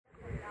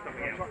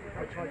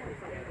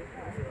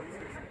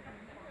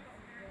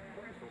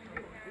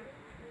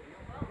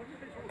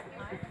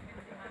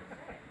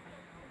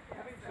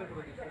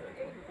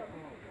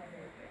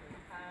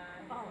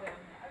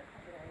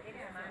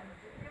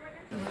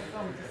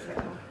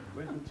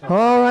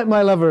All right,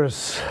 my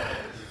lovers,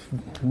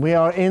 we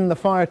are in the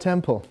fire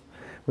temple.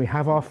 We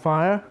have our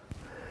fire.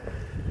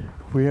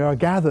 We are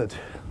gathered.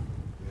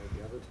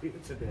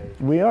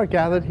 We are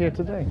gathered here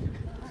today.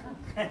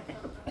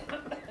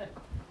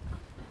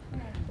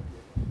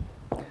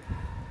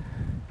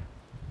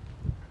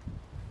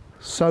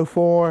 So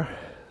for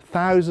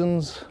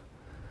thousands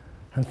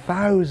and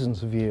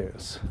thousands of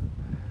years,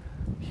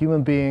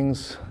 human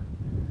beings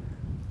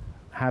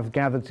have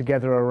gathered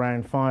together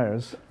around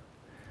fires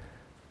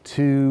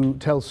to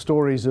tell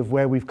stories of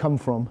where we've come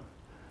from,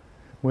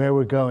 where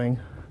we're going,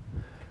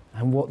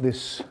 and what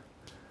this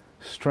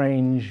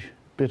strange,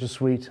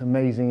 bittersweet,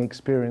 amazing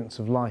experience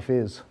of life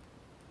is.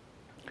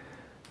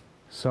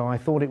 So I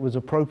thought it was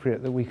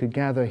appropriate that we could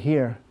gather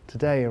here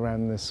today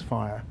around this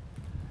fire.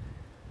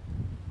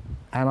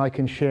 And I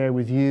can share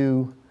with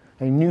you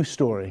a new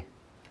story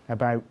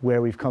about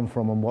where we've come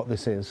from and what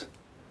this is.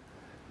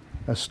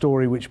 A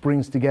story which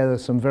brings together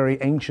some very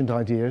ancient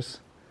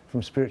ideas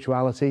from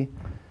spirituality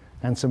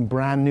and some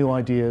brand new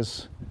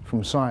ideas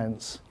from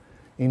science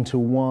into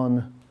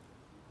one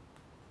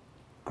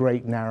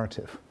great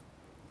narrative.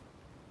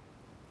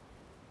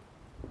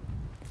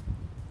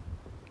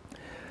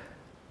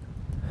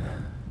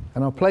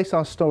 And our place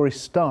our story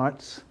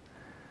starts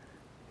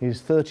is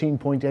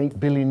 13.8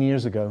 billion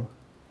years ago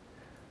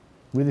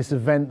with this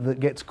event that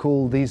gets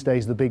called these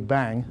days the Big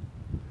Bang,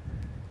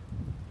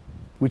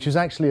 which is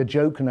actually a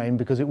joke name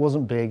because it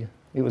wasn't big,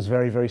 it was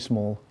very, very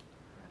small,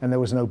 and there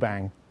was no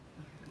bang.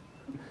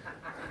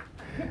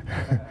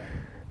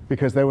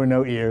 Because there were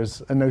no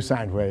ears and no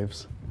sound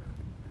waves.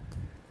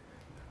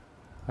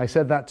 I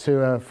said that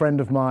to a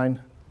friend of mine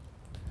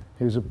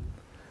who's an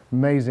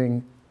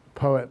amazing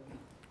poet,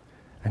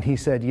 and he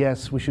said,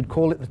 yes, we should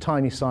call it the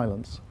tiny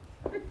silence.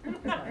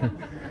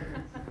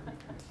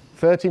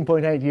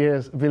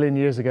 13.8 billion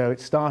years ago,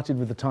 it started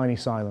with the tiny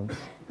silence.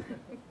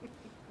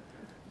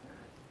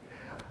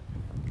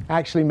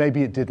 Actually,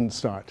 maybe it didn't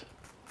start.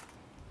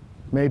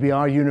 Maybe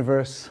our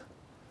universe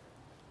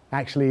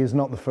actually is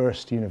not the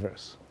first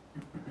universe.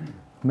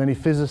 Many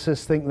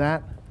physicists think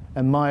that,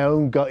 and my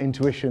own gut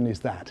intuition is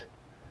that.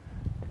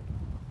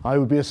 I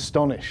would be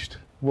astonished,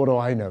 what do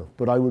I know,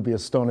 but I would be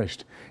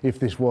astonished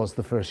if this was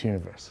the first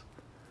universe.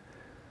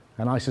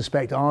 And I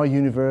suspect our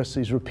universe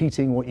is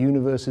repeating what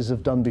universes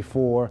have done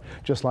before,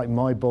 just like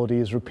my body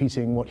is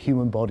repeating what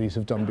human bodies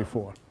have done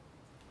before.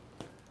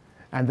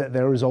 And that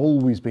there has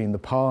always been the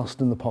past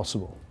and the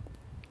possible.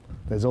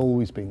 There's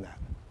always been that.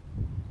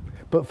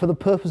 But for the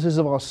purposes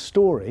of our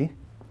story,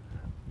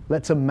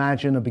 let's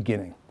imagine a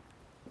beginning.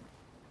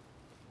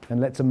 And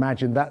let's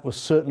imagine that was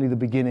certainly the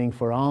beginning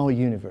for our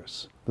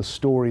universe, the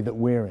story that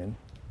we're in.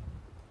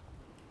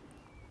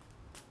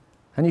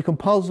 And you can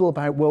puzzle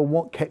about, well,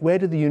 where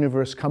did the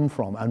universe come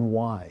from and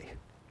why?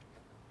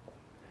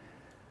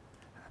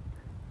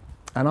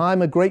 And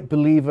I'm a great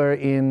believer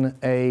in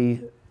a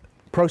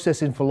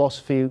process in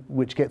philosophy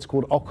which gets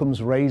called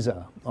Occam's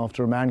razor,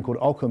 after a man called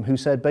Occam, who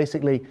said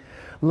basically,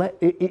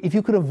 if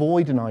you could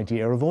avoid an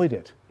idea, avoid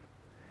it.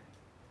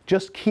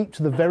 Just keep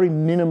to the very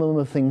minimum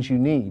of things you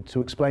need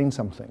to explain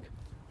something.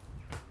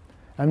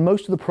 And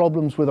most of the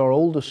problems with our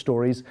older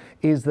stories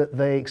is that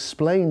they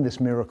explain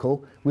this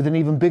miracle with an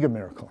even bigger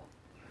miracle.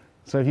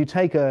 So if you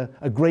take a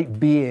great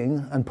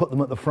being and put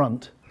them at the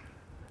front,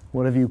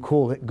 whatever you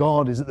call it,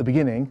 God is at the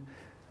beginning,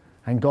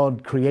 and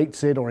God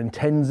creates it or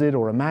intends it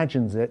or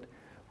imagines it,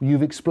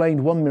 you've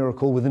explained one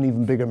miracle with an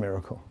even bigger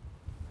miracle.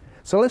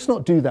 So let's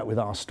not do that with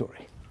our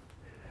story.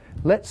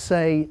 Let's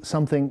say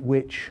something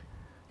which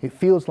it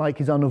feels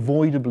like is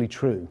unavoidably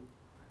true.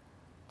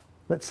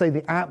 Let's say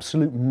the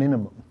absolute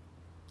minimum.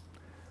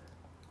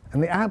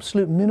 And the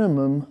absolute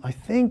minimum, I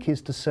think,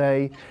 is to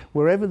say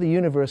wherever the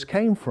universe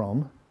came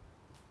from,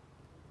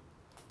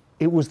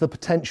 it was the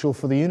potential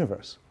for the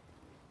universe.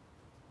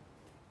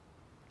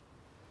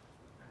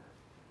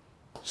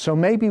 So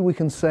maybe we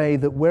can say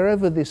that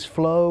wherever this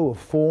flow of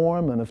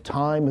form and of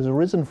time has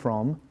arisen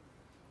from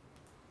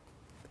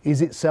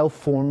is itself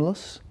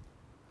formless,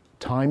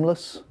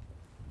 timeless,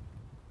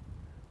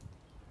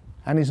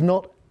 and is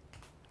not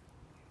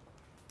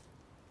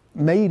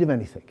made of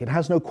anything. It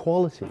has no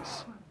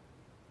qualities.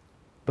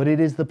 But it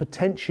is the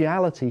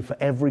potentiality for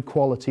every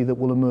quality that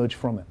will emerge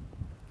from it.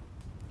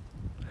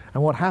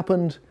 And what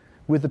happened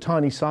with the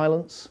tiny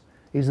silence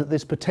is that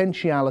this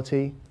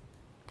potentiality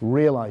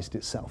realized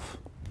itself.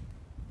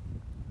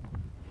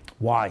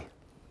 Why?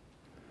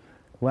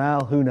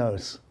 Well, who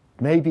knows?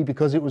 Maybe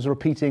because it was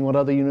repeating what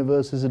other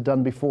universes had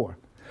done before.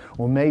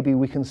 Or maybe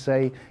we can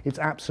say it's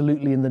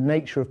absolutely in the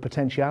nature of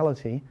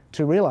potentiality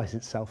to realize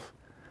itself.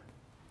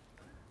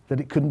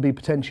 That it couldn't be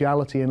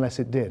potentiality unless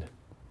it did.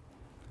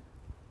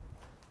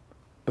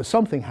 But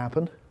something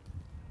happened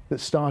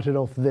that started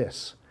off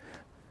this.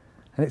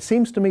 And it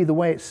seems to me the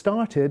way it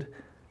started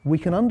we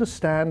can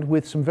understand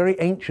with some very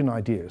ancient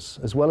ideas,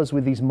 as well as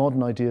with these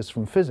modern ideas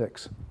from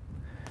physics.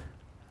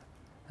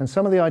 And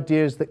some of the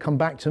ideas that come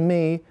back to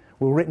me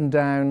were written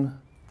down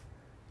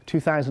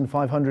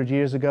 2,500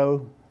 years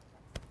ago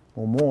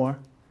or more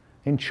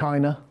in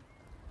China,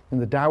 in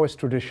the Taoist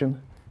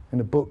tradition, in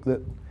a book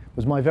that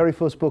was my very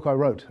first book I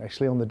wrote,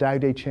 actually, on the Tao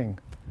Te Ching.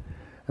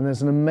 And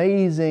there's an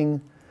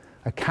amazing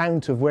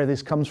account of where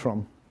this comes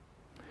from,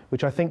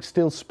 which I think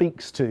still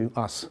speaks to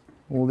us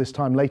all this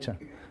time later.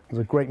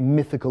 There's a great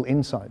mythical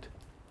insight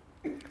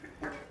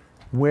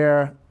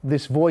where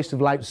this voice of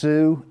Lao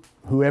Tzu,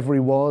 whoever he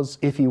was,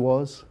 if he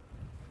was,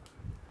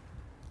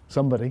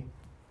 somebody,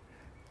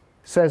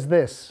 says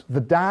this: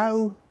 the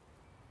Tao,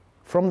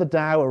 from the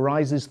Tao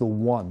arises the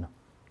One,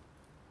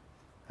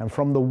 and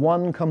from the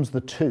One comes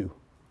the Two,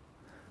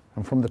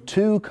 and from the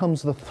Two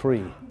comes the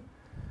Three,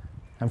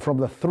 and from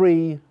the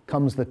Three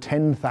comes the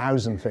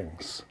 10,000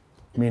 things,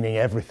 meaning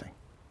everything.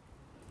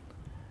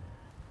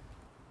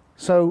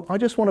 So I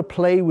just want to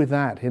play with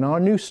that in our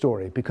new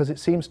story, because it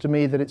seems to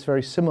me that it's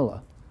very similar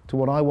to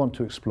what I want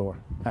to explore,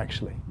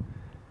 actually,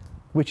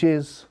 which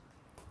is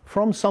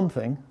from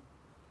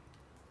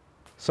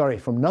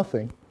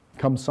nothing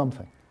comes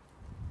something.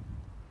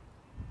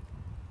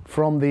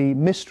 From the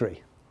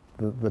mystery,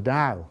 the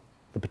Tao,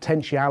 the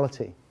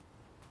potentiality,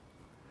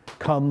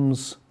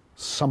 comes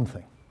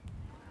something.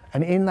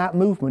 And in that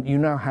movement, you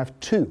now have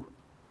two.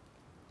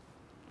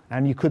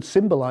 And you could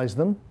symbolize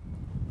them,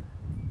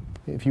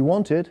 if you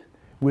wanted,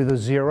 with a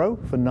 0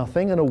 for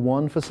nothing and a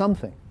 1 for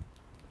something,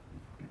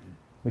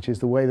 which is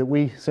the way that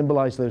we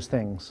symbolize those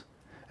things.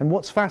 And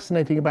what's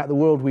fascinating about the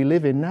world we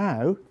live in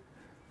now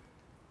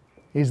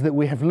is that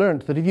we have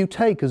learnt that if you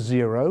take a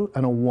 0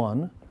 and a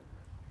 1,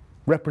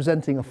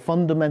 representing a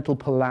fundamental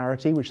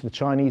polarity, which the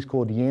Chinese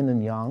called yin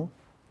and yang,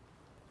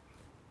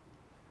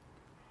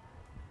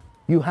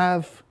 you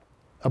have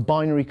a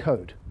binary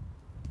code.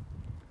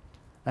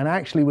 And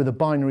actually, with a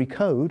binary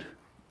code,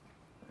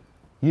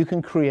 you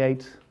can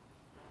create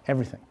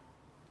everything,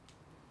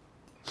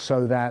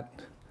 so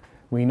that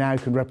we now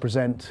can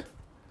represent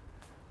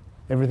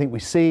everything we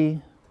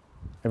see,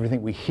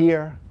 everything we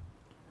hear,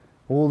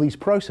 all these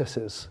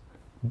processes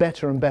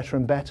better and better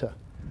and better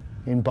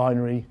in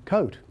binary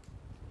code.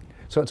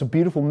 So it's a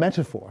beautiful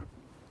metaphor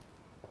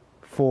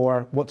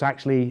for what's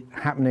actually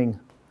happening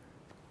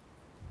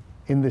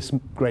in this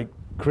great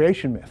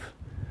creation myth.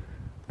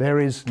 There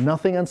is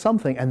nothing and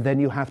something, and then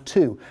you have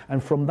two.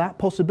 And from that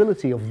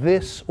possibility of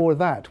this or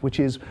that, which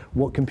is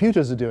what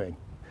computers are doing,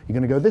 you're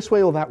going to go this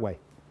way or that way,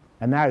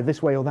 and now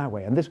this way or that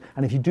way. And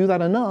if you do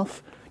that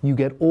enough, you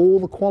get all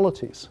the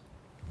qualities.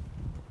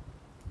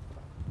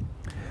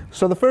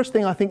 So the first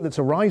thing I think that's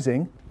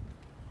arising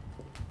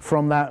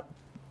from that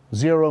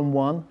 0 and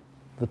 1,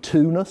 the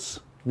two-ness,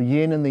 the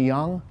yin and the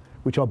yang,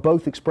 which are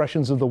both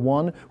expressions of the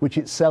one, which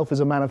itself is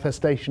a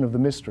manifestation of the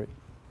mystery,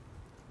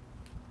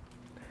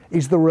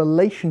 is the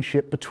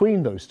relationship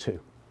between those two.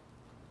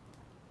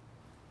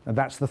 And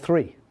that's the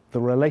three,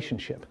 the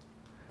relationship.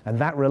 And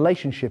that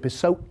relationship is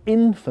so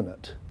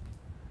infinite,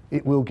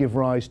 it will give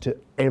rise to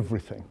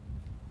everything.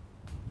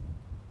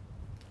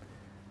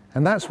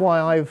 And that's why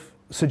I've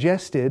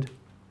suggested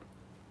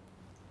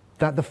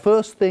that the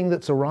first thing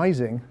that's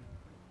arising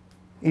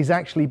is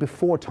actually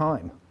before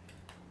time.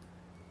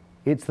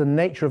 It's the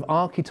nature of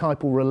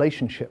archetypal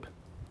relationship.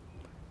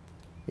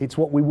 It's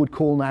what we would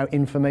call now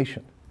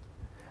information.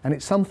 And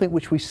it's something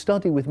which we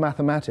study with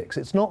mathematics.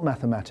 It's not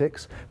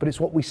mathematics, but it's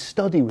what we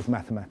study with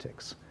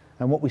mathematics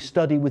and what we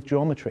study with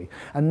geometry.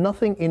 And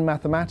nothing in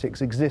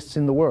mathematics exists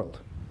in the world.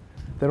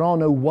 There are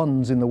no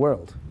ones in the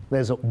world.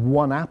 There's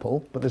one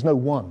apple, but there's no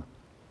one.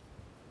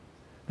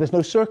 There's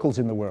no circles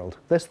in the world.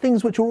 There's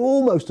things which are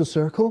almost a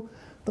circle,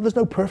 but there's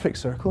no perfect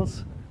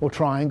circles or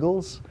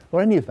triangles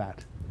or any of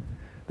that.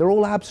 They're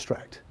all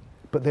abstract,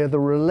 but they're the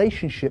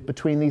relationship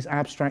between these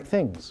abstract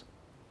things.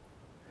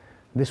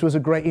 This was a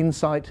great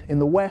insight in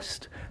the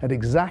West at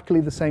exactly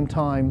the same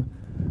time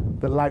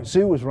that Lao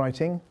Tzu was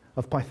writing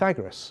of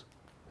Pythagoras,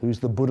 who's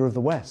the Buddha of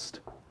the West,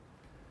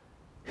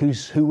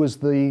 who was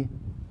the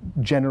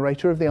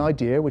generator of the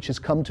idea, which has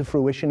come to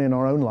fruition in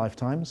our own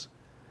lifetimes,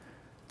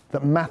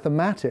 that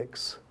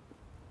mathematics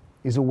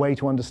is a way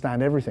to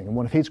understand everything. And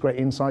one of his great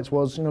insights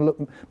was,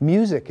 look,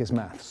 music is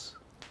maths.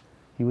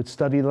 He would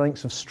study the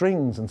lengths of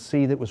strings and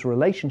see that it was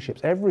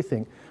relationships.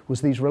 Everything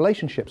was these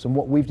relationships. And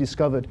what we've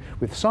discovered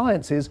with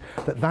science is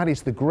that that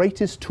is the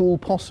greatest tool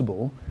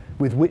possible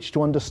with which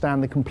to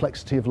understand the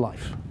complexity of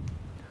life.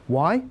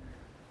 Why?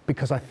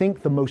 Because I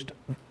think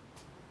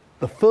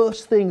the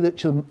first thing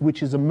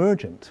which is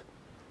emergent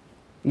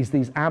is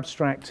these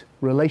abstract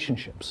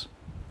relationships,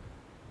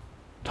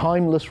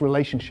 timeless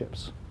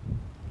relationships.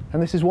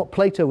 And this is what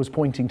Plato was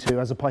pointing to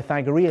as a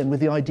Pythagorean with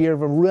the idea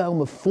of a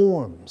realm of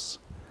forms.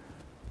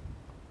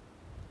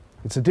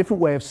 It's a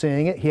different way of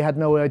seeing it. He had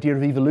no idea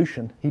of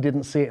evolution. He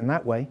didn't see it in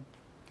that way.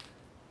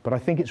 But I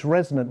think it's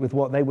resonant with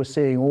what they were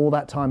seeing all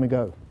that time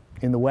ago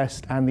in the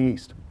West and the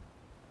East.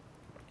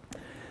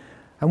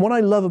 And what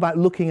I love about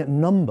looking at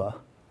number,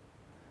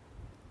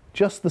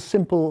 just the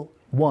simple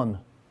 1,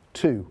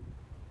 2,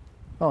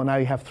 Oh, now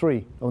you have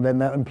 3. And then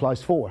that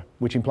implies 4,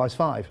 which implies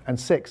 5, and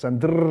 6,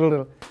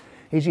 and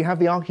is you have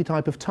the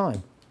archetype of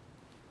time.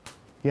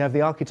 You have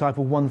the archetype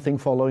of one thing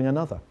following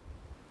another.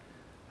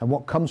 And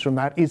what comes from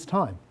that is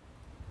time.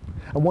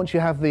 And once you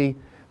have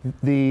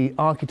the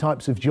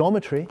archetypes of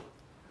geometry,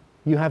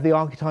 you have the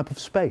archetype of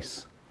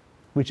space,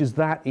 which is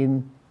that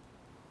in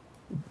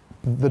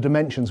the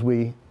dimensions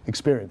we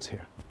experience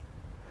here.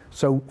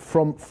 So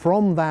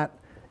from that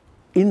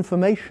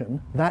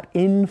information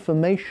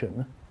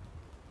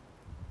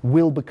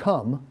will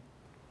become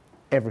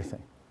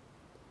everything.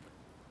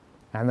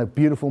 And the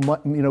beautiful,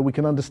 we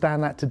can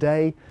understand that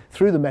today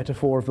through the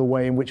metaphor of the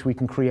way in which we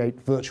can create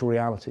virtual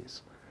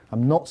realities.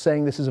 I'm not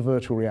saying this is a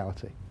virtual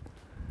reality.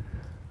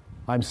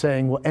 I'm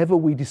saying whatever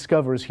we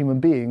discover as human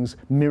beings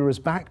mirrors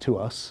back to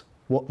us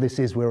what this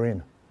is we're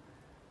in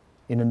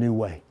a new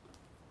way.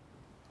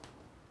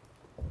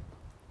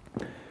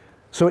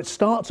 So it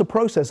starts a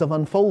process of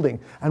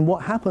unfolding, and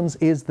what happens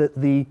is that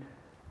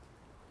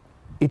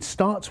it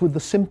starts with the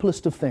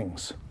simplest of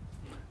things.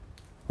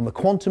 On the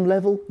quantum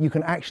level, you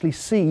can actually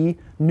see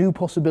new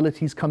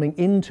possibilities coming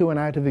into and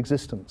out of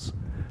existence.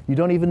 You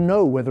don't even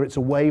know whether it's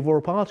a wave or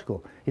a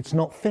particle. It's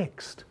not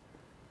fixed.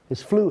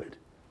 It's fluid.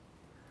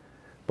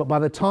 But by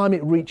the time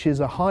it reaches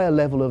a higher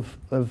level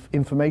of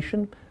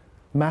information,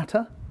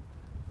 matter,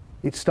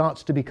 it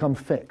starts to become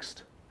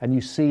fixed. And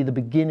you see the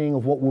beginning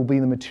of what will be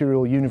the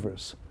material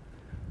universe.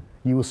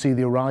 You will see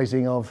the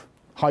arising of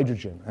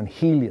hydrogen and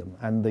helium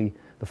and the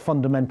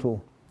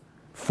fundamental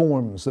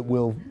forms that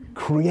will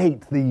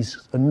create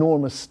these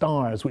enormous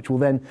stars, which will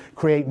then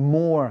create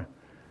more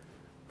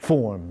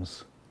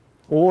forms,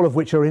 all of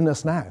which are in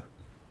us now.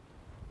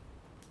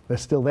 They're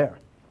still there.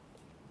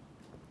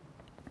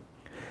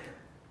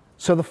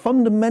 So the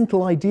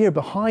fundamental idea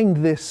behind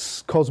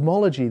this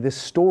cosmology, this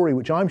story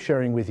which I'm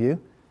sharing with you,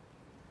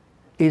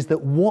 is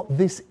that what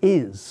this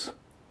is,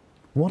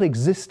 what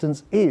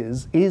existence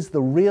is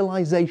the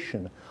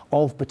realization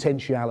of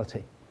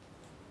potentiality.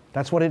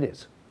 That's what it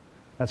is.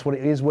 That's what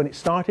it is when it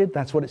started,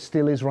 that's what it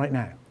still is right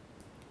now.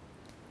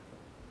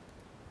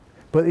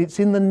 But it's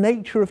in the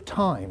nature of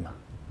time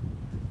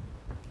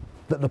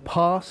that the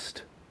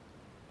past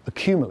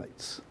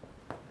accumulates,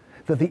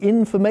 that the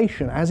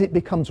information, as it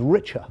becomes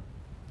richer,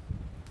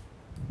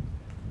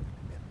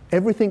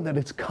 everything that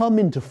has come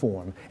into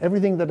form,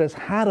 everything that has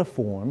had a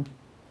form,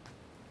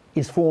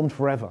 is formed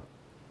forever.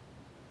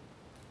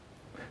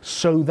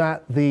 So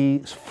that the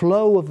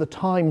flow of the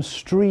time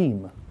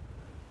stream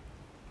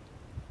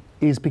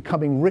is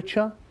becoming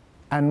richer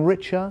and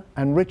richer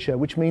and richer,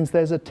 which means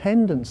there's a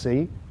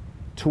tendency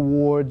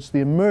towards the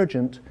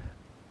emergent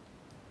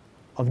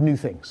of new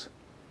things.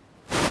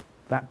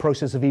 That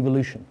process of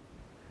evolution,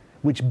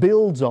 which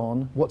builds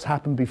on what's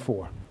happened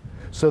before.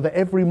 So that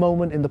every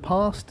moment in the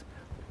past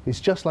is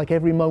just like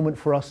every moment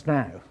for us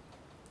now.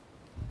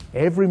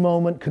 Every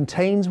moment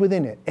contains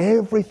within it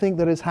everything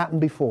that has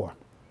happened before.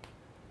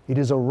 It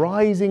is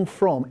arising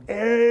from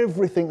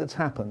everything that's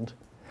happened,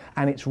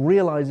 and it's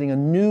realizing a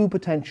new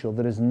potential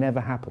that has never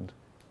happened,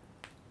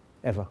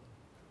 ever.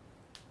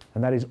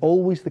 And that is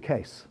always the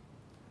case.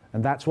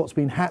 And that's what's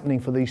been happening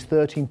for these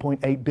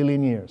 13.8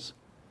 billion years.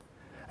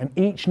 And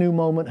each new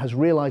moment has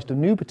realized a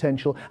new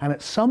potential, and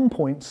at some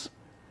points,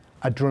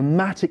 a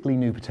dramatically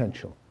new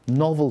potential.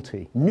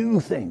 Novelty, new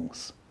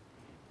things.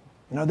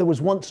 There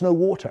was once no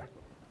water.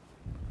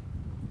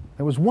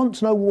 There was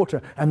once no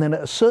water, and then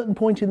at a certain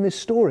point in this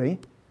story,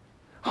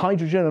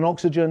 hydrogen and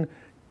oxygen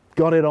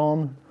got it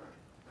on,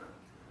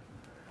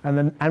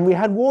 and we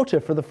had water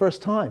for the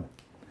first time.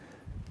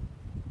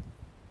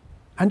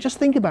 And just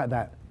think about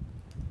that.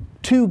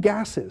 Two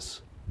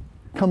gases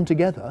come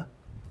together,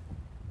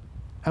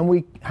 and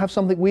we have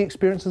something we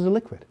experience as a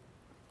liquid.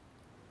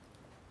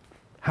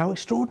 How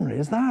extraordinary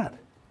is that?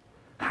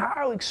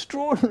 How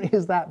extraordinary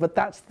is that? But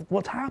that's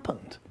what's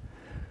happened.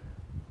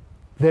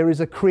 There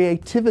is a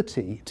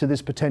creativity to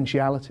this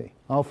potentiality.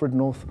 Alfred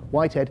North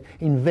Whitehead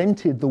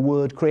invented the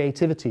word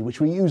creativity,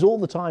 which we use all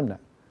the time now.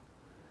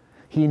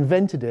 He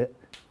invented it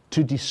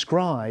to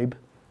describe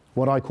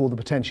what I call the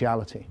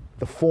potentiality,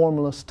 the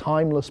formless,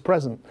 timeless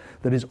present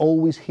that is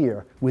always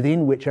here,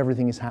 within which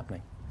everything is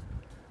happening.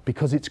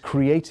 Because it's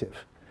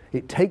creative.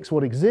 It takes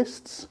what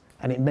exists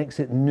and it makes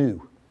it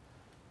new.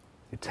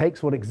 It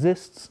takes what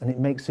exists and it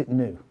makes it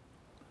new.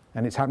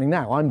 And it's happening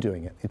now. I'm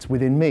doing it. It's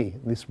within me.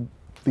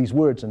 These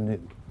words are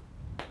new.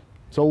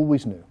 It's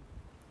always new.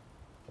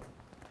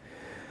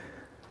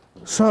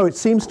 So it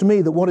seems to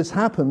me that what has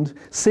happened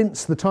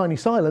since the tiny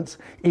silence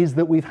is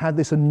that we've had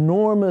this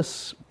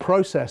enormous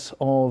process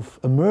of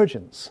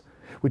emergence,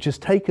 which has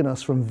taken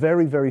us from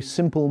very, very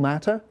simple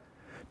matter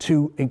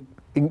to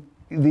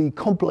the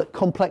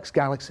complex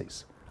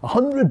galaxies.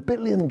 100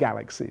 billion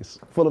galaxies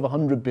full of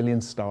 100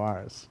 billion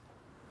stars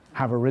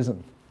have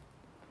arisen.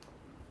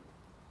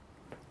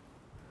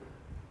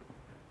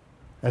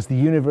 As the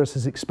universe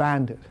has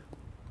expanded,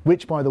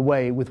 which, by the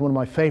way, with one of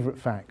my favorite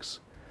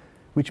facts,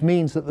 which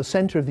means that the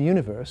center of the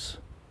universe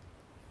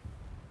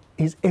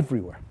is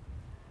everywhere.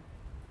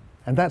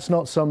 And that's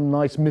not some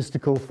nice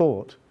mystical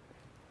thought.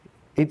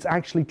 it's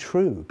actually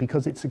true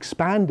because it's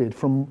expanded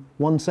from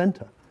one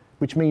center,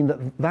 which means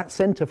that that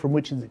center from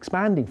which it's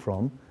expanding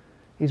from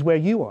is where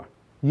you are.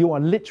 You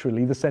are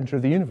literally the center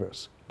of the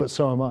universe, but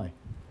so am I.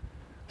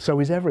 So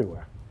is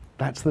everywhere.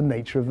 That's the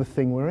nature of the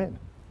thing we're in.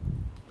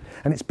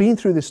 And it's been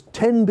through this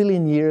 10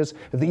 billion years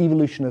of the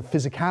evolution of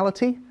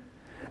physicality,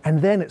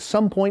 and then at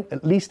some point,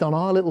 at least on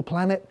our little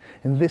planet,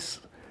 in this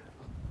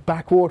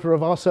backwater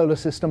of our solar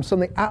system,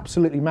 something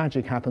absolutely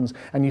magic happens,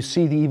 and you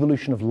see the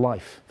evolution of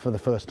life for the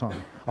first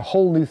time. A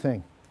whole new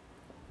thing.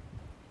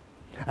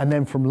 And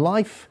then from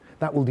life,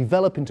 that will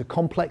develop into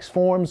complex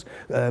forms.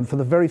 For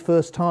the very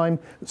first time,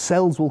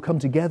 cells will come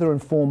together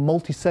and form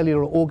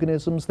multicellular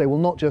organisms. They will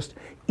not just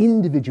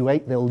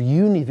individuate, they'll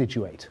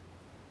unividuate.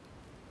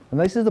 And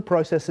this is the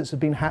process that's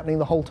been happening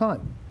the whole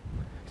time.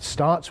 It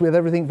starts with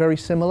everything very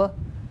similar,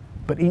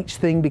 but each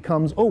thing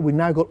becomes, oh, we've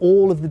now got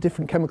all of the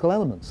different chemical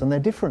elements, and they're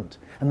different,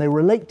 and they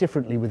relate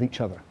differently with each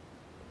other.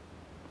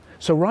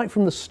 So right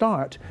from the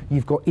start,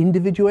 you've got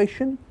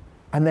individuation,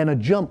 and then a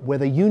jump where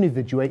they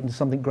unividuate into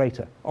something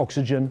greater.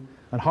 Oxygen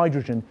and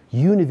hydrogen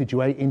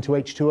unividuate into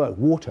H2O,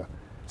 water.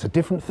 It's a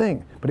different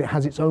thing, but it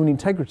has its own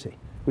integrity,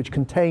 which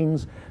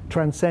contains,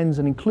 transcends,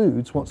 and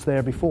includes what's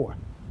there before.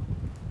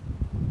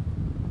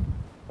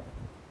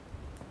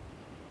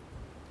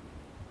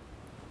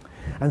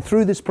 And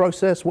through this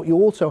process, what you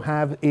also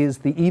have is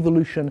the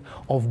evolution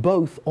of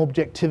both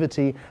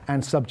objectivity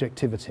and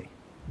subjectivity.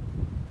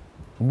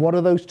 And what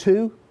are those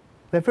two?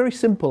 They're very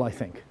simple, I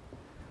think.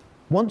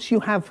 Once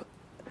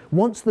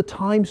the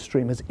time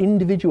stream has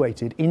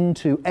individuated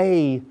into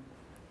a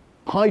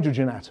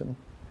hydrogen atom,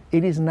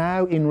 it is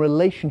now in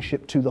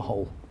relationship to the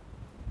whole.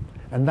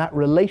 And that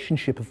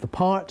relationship of the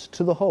part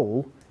to the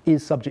whole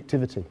is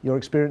subjectivity. You're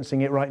experiencing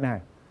it right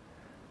now.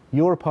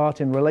 You're a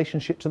part in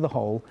relationship to the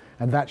whole,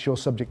 and that's your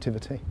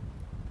subjectivity.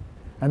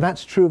 And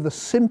that's true of the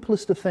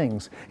simplest of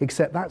things,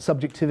 except that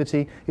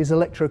subjectivity is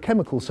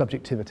electrochemical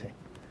subjectivity.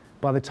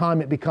 By the time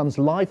it becomes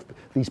life,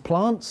 these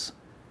plants,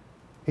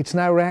 it's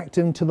now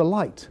reacting to the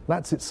light.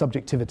 That's its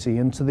subjectivity,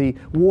 and to the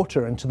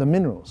water and to the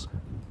minerals.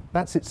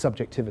 That's its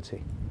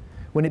subjectivity.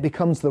 When it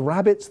becomes the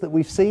rabbits that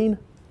we've seen,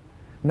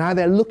 now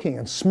they're looking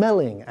and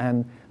smelling,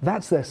 and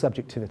that's their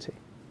subjectivity.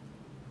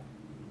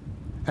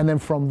 And then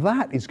from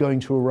that is going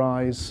to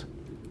arise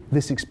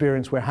this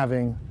experience we're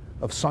having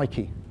of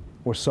psyche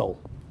or soul,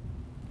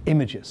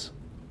 images,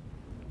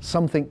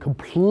 something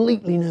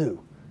completely new,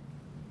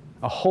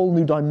 a whole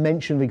new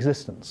dimension of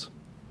existence.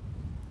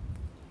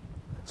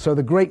 So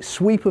the great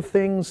sweep of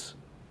things,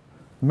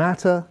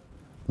 matter,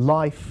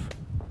 life,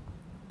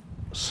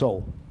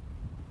 soul.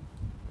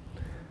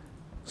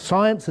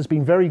 Science has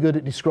been very good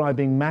at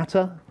describing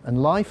matter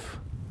and life,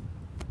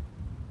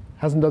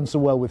 hasn't done so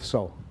well with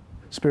soul.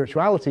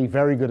 Spirituality,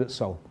 very good at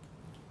soul.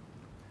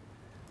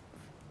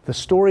 The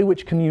story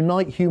which can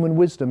unite human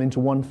wisdom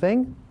into one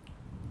thing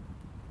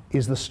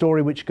is the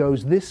story which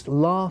goes, this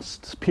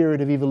last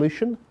period of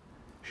evolution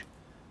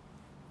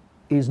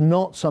is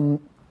not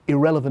some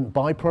irrelevant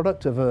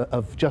byproduct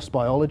of just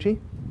biology.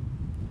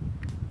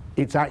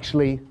 It's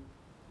actually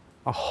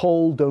a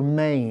whole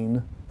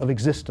domain of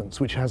existence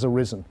which has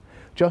arisen.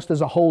 Just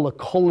as a whole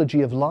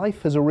ecology of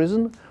life has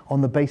arisen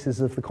on the basis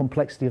of the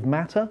complexity of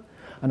matter,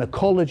 an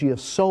ecology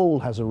of soul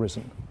has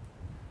arisen,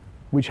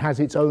 which has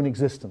its own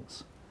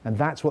existence. And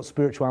that's what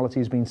spirituality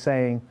has been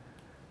saying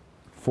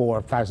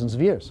for thousands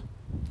of years.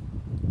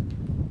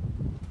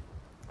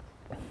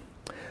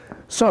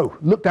 So,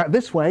 looked at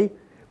this way,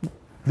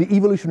 the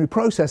evolutionary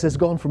process has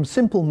gone from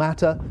simple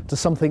matter to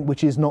something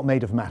which is not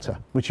made of matter,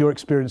 which you're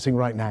experiencing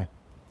right now.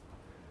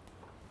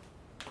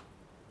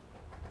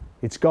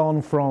 It's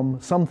gone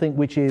from something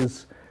which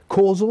is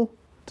causal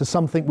to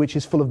something which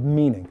is full of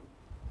meaning.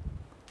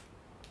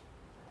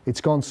 It's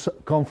gone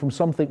from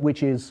something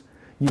which is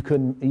you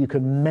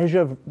can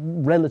measure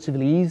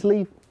relatively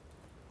easily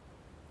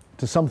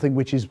to something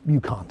which is you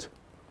can't,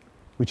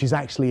 which is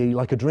actually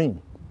like a dream,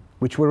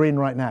 which we're in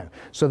right now.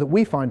 So that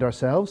we find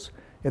ourselves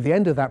at the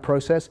end of that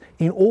process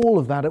in all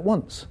of that at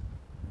once.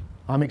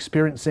 I'm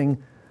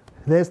experiencing,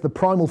 there's the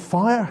primal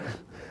fire,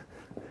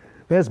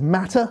 there's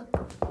matter,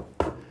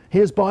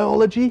 here's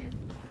biology,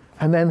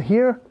 and then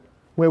here,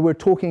 where we're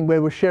talking,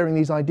 where we're sharing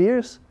these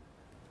ideas,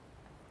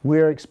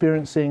 we're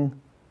experiencing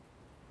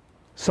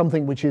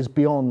something which is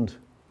beyond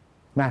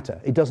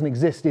matter. It doesn't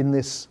exist in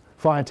this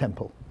fire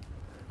temple.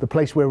 The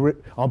place where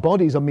our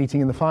bodies are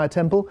meeting in the fire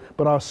temple,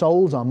 but our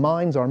souls, our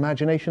minds, our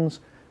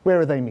imaginations, where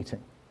are they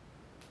meeting?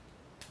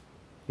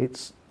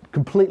 It's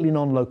completely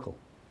non-local.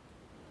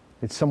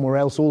 It's somewhere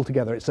else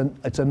altogether.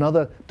 It's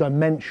another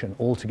dimension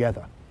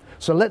altogether.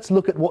 So let's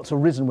look at what's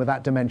arisen with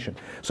that dimension.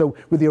 So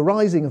with the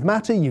arising of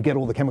matter, you get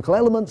all the chemical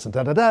elements and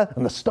da-da-da,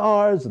 and the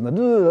stars and the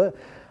da-da-da.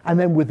 And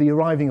then with the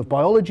arriving of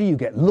biology, you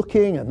get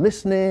looking and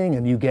listening,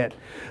 and you get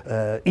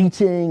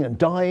eating and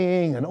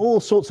dying and all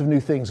sorts of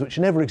new things which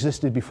never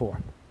existed before.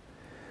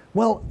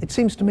 Well, it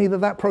seems to me that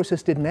that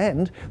process didn't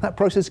end. That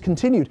process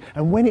continued.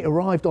 And when it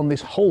arrived on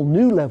this whole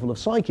new level of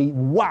psyche,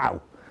 wow,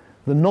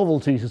 the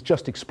novelty has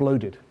just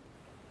exploded.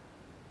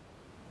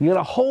 You get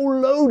a whole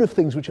load of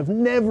things which have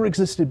never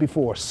existed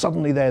before.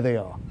 Suddenly there they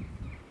are.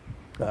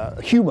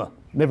 Humor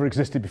never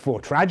existed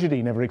before.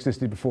 Tragedy never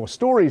existed before.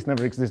 Stories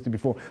never existed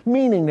before.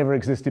 Meaning never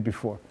existed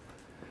before.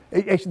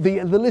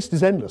 The list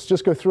is endless.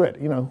 Just go through it.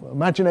 You know,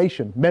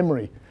 imagination,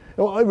 memory,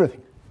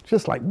 everything.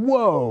 Just like,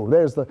 whoa,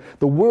 there's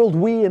the world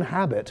we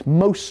inhabit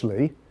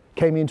mostly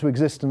came into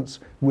existence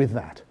with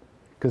that,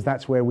 because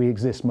that's where we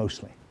exist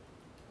mostly.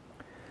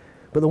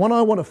 But the one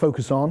I want to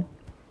focus on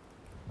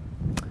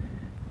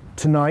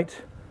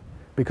tonight,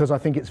 because I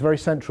think it's very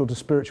central to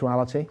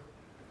spirituality,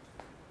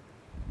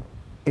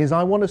 is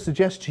I want to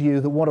suggest to you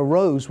that what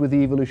arose with the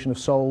evolution of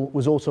soul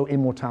was also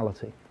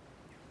immortality.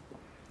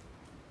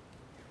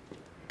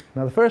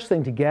 Now the first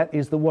thing to get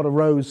is that what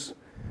arose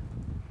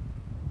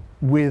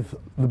with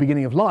the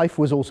beginning of life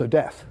was also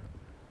death.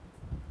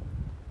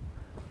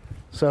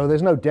 So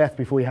there's no death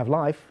before you have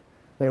life.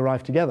 They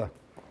arrive together.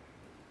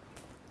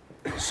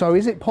 So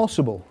is it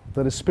possible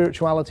that as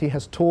spirituality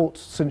has taught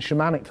since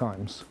shamanic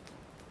times,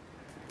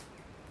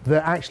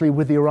 that actually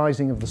with the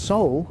arising of the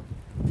soul,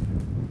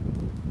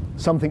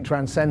 something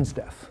transcends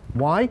death?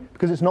 Why?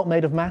 Because it's not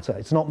made of matter.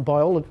 It's not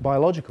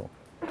biological.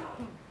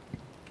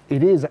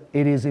 It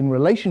is in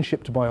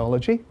relationship to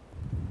biology,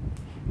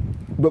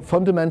 but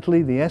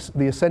fundamentally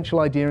the essential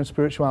idea in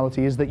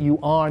spirituality is that you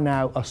are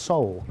now a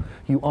soul.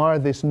 You are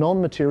this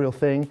non-material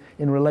thing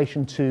in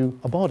relation to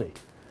a body.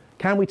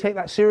 Can we take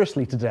that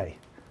seriously today?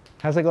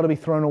 Has that got to be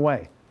thrown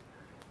away?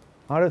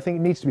 I don't think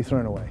it needs to be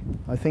thrown away.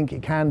 I think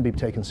it can be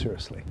taken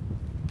seriously.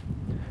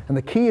 And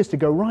the key is to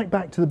go right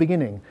back to the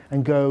beginning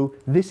and go,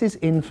 this is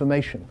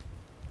information.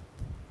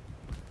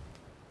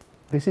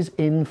 This is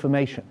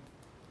information.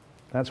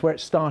 That's where it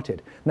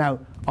started. Now,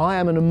 I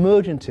am an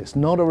emergentist,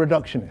 not a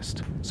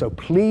reductionist. So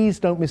please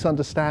don't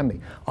misunderstand me.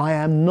 I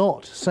am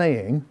not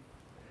saying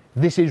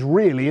this is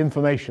really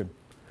information.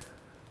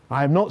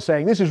 I am not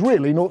saying this is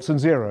really noughts and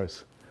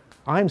zeros.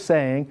 I'm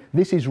saying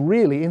this is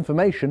really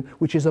information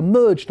which has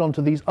emerged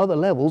onto these other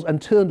levels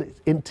and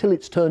until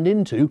it's turned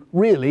into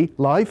really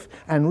life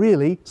and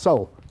really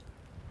soul.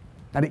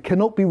 And it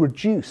cannot be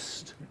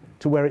reduced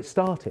to where it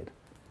started.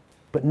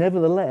 But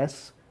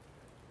nevertheless,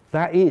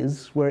 that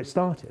is where it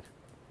started.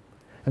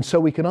 And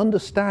so we can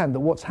understand that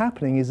what's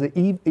happening is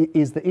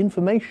that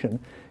information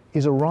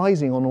is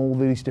arising on all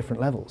these different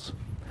levels.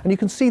 And you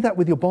can see that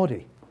with your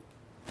body.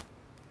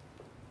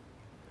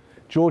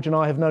 George and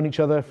I have known each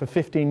other for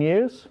 15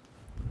 years.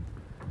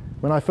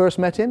 When I first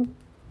met him,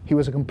 he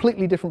was a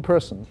completely different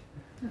person,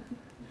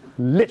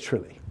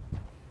 literally,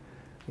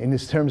 in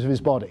terms of his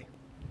body.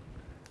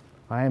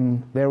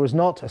 There was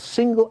not a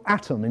single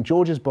atom in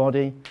George's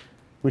body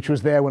which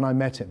was there when I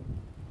met him.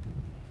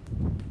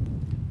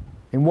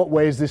 In what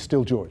way is this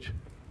still George?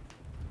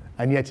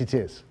 And yet it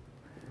is.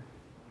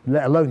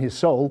 Let alone his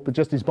soul, but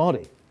just his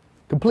body.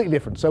 Completely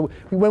different. So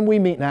when we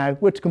meet now,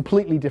 we're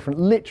completely different,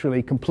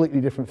 literally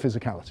completely different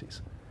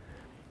physicalities.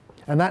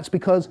 And that's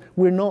because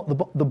we're not,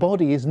 the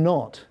body is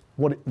not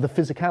the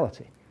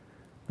physicality.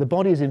 The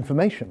body is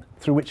information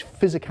through which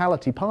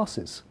physicality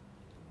passes.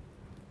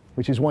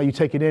 Which is why you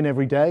take it in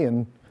every day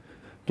and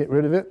get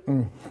rid of it,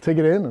 and take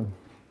it in and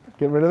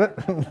get rid of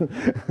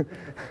it.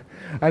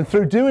 And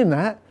through doing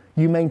that,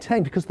 you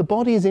maintain, because the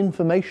body is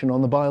information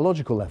on the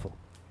biological level.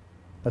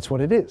 That's what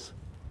it is.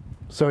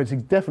 So it's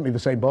definitely the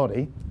same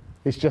body,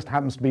 it just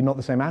happens to be not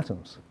the same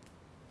atoms.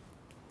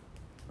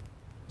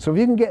 So if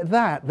you can get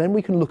that, then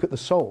we can look at the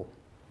soul.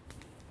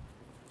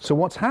 So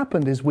what's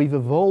happened is we've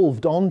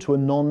evolved onto a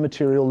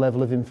non-material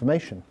level of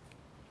information.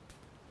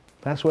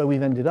 That's where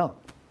we've ended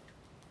up.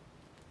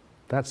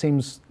 That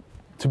seems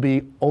to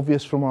be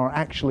obvious from our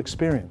actual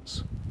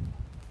experience.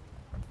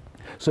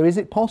 So is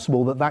it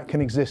possible that that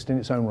can exist in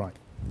its own right?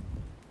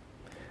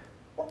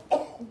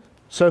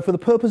 So for the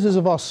purposes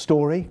of our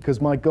story,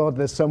 because my God,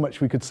 there's so much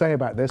we could say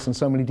about this and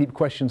so many deep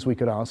questions we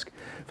could ask,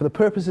 for the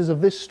purposes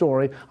of this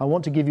story, I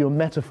want to give you a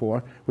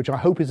metaphor, which I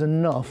hope is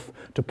enough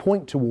to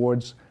point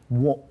towards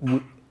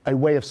a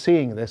way of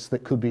seeing this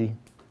that could be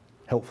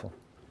helpful.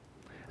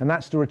 And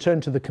that's to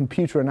return to the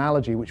computer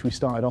analogy which we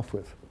started off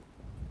with.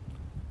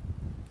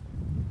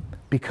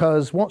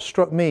 Because what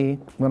struck me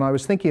when I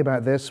was thinking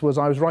about this was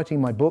I was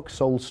writing my book,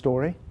 Soul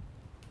Story,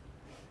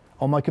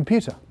 on my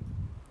computer.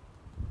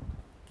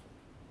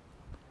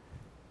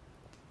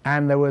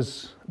 And there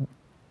was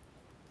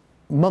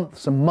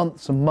months and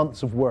months and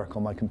months of work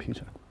on my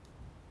computer.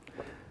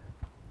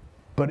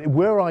 But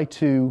were I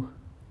to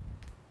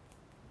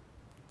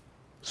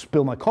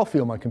spill my coffee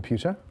on my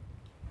computer,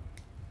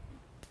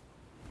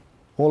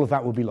 all of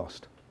that would be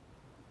lost.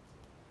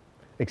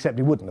 Except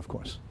it wouldn't, of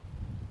course.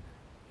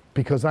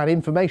 Because that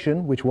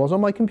information, which was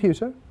on my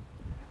computer,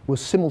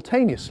 was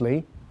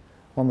simultaneously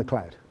on the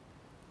cloud.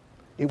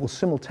 It was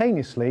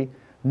simultaneously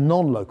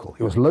non-local.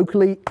 It was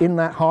locally in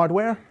that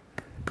hardware,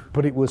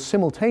 but it was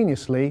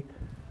simultaneously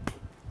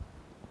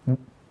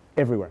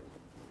everywhere.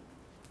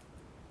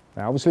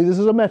 Now, obviously, this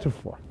is a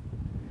metaphor,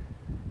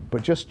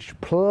 but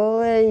just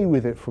play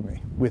with it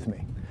with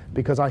me,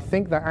 because I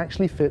think that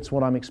actually fits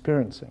what I'm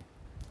experiencing,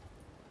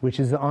 which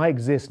is that I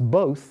exist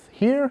both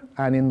here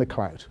and in the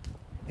cloud,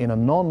 in a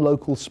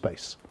non-local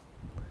space.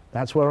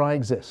 That's where I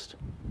exist.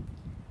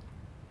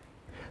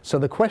 So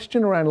the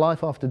question around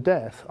life after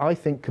death, I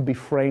think, could be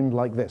framed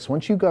like this.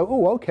 Once you go,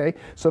 oh, okay,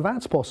 so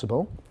that's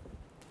possible.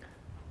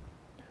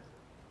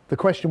 The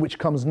question which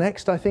comes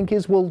next, I think,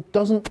 is, well,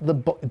 doesn't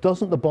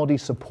the body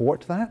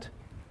support that?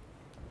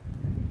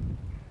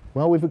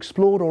 Well, we've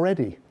explored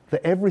already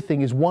that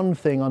everything is one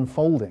thing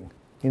unfolding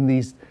in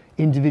these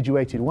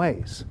individuated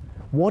ways.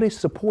 What is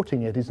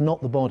supporting it is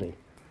not the body.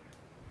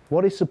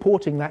 What is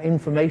supporting that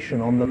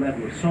information on the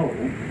level of soul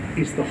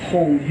is the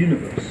whole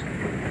universe.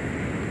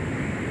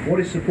 What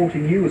is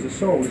supporting you as a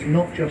soul is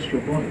not just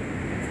your body.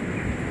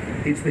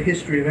 It's the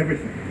history of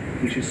everything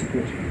which is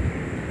supporting you.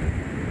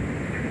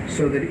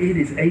 So that it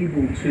is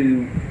able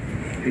to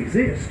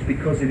exist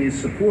because it is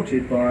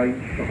supported by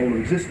the whole of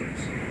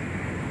existence,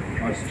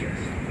 I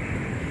suggest.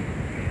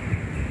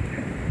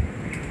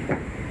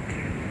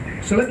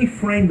 So let me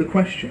frame the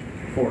question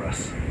for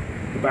us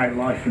about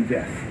life and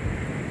death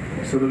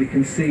so that we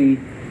can see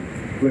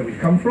where we've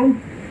come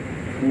from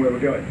and where we're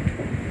going.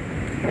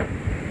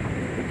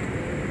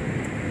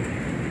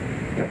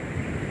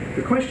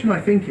 The question, I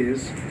think,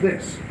 is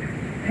this.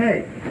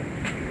 Hey,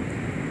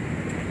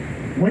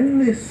 when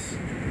this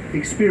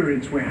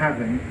experience we're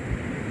having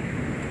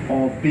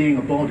of being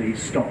a body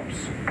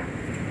stops,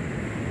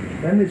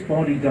 when this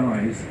body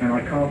dies and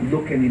I can't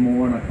look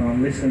anymore and I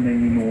can't listen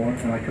anymore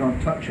and I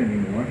can't touch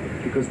anymore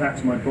because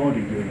that's my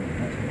body doing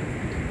that,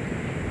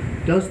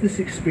 does this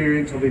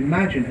experience of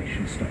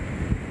imagination stop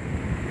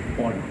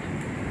or not?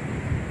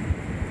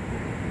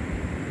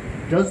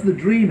 Does the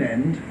dream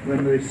end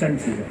when the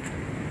senses end,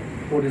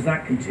 or does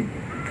that continue?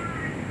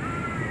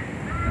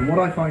 And what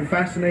I find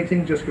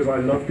fascinating, just because I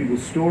love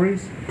people's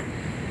stories,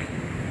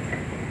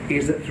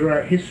 is that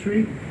throughout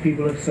history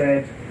people have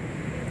said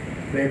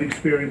they've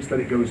experienced that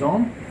it goes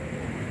on,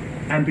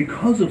 and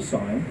because of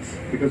science,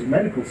 because of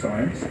medical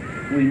science,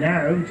 we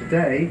now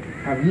today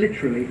have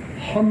literally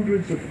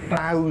hundreds of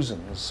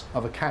thousands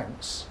of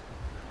accounts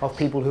of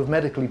people who've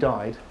medically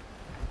died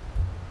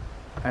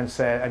and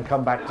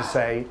come back to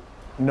say,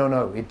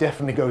 no, it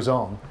definitely goes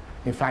on.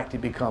 In fact, it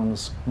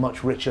becomes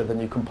much richer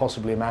than you can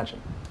possibly imagine.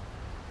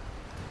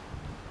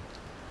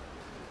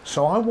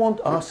 So I want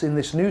us in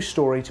this new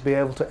story to be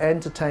able to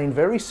entertain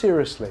very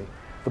seriously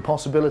the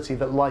possibility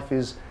that life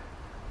is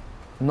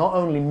not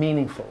only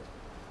meaningful,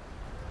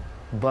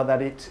 but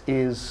that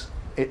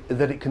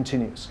it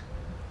continues,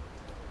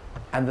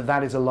 and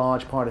that is a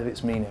large part of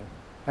its meaning.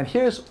 And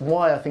here's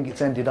why I think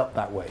it's ended up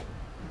that way.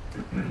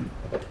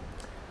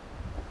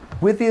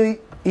 With the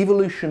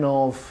evolution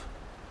of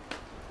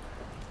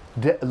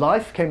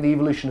life came the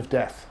evolution of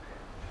death.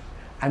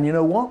 And you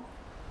know what?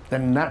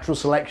 Then natural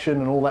selection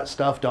and all that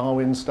stuff,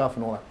 Darwin stuff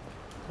and all that,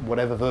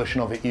 whatever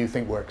version of it you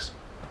think works.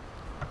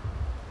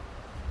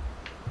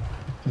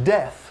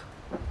 Death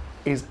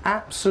is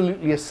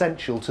absolutely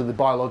essential to the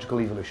biological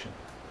evolution.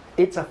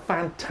 It's a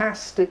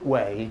fantastic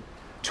way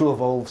to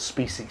evolve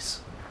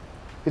species.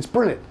 It's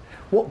brilliant.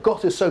 What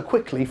got us so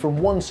quickly from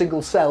one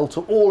single cell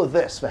to all of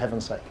this, for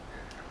heaven's sake,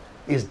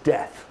 is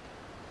death.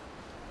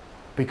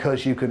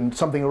 Because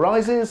something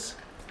arises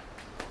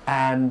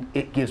and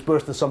it gives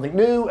birth to something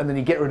new, and then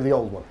you get rid of the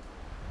old one.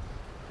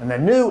 And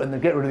then new, and then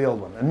get rid of the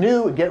old one. And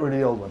new, and get rid of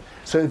the old one.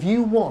 So if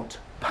you want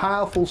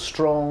powerful,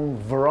 strong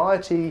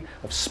variety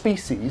of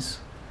species,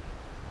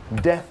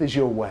 death is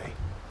your way.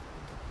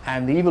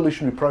 And the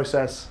evolutionary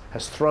process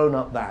has thrown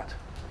up that,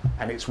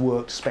 and it's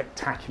worked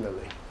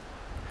spectacularly.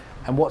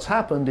 And what's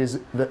happened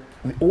is that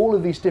all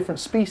of these different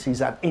species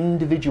have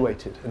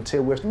individuated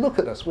until look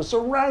at us, we're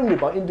surrounded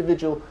by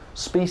individual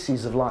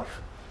species of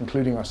life,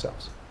 including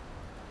ourselves.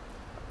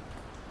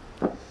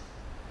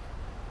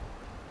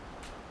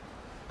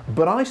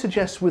 But I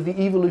suggest with the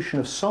evolution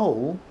of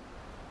soul,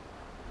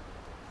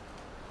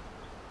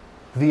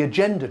 the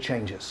agenda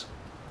changes.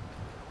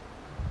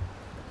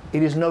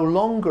 It is no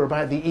longer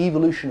about the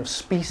evolution of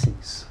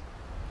species.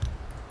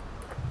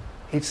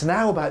 It's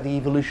now about the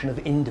evolution of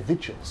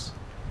individuals.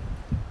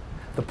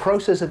 The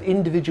process of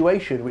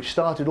individuation, which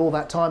started all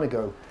that time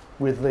ago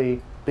with the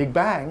Big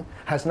Bang,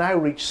 has now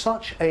reached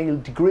such a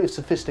degree of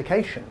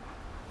sophistication.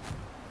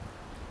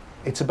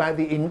 It's about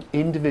the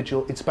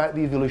individual, it's about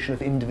the evolution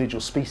of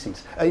individual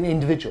species,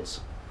 individuals.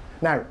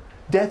 Now,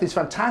 death is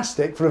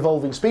fantastic for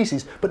evolving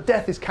species, but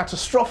death is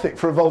catastrophic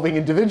for evolving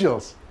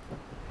individuals.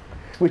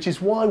 Which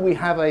is why we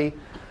have an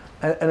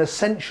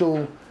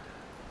essential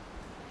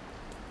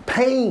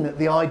pain at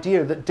the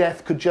idea that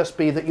death could just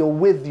be that you're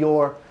with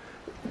your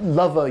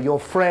lover, your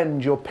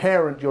friend, your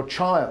parent, your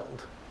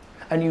child,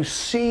 and you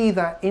see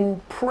that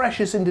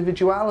precious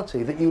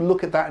individuality, that you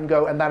look at that and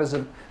go, and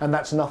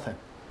that's nothing.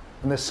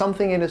 And there's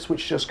something in us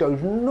which just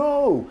goes,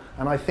 no.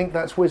 And I think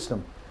that's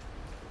wisdom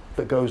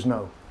that goes,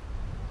 no.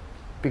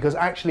 Because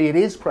actually it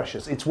is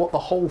precious. It's what the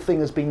whole thing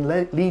has been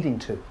leading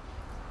to.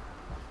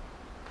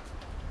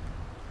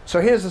 So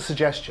here's a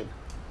suggestion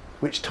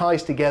which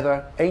ties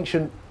together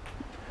ancient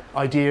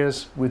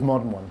ideas with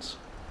modern ones.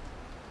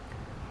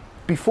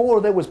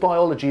 Before there was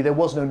biology, there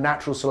was no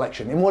natural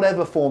selection, in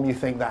whatever form you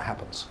think that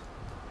happens.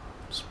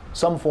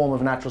 some form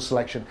of natural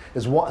selection,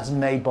 is what has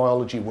made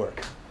biology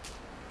work.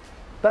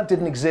 That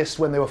didn't exist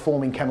when they were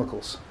forming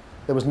chemicals.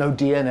 There was no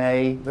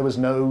DNA, there was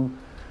no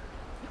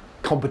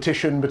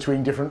competition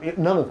between different,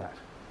 none of that.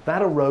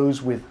 That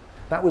arose with,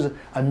 that was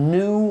a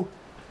new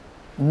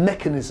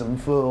mechanism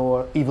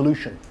for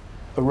evolution,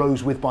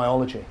 arose with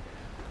biology.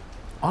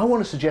 I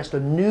want to suggest a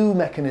new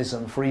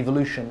mechanism for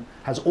evolution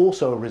has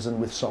also arisen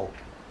with soul.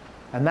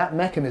 And that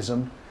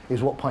mechanism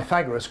is what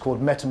Pythagoras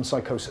called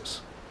metempsychosis,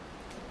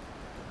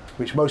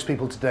 which most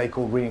people today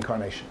call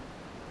reincarnation.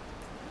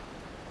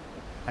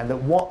 And that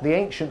what the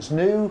ancients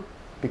knew,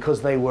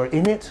 because they were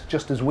in it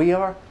just as we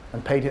are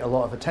and paid it a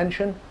lot of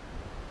attention,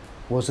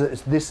 was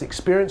that this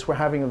experience we're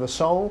having of the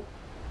soul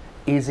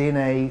is in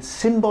a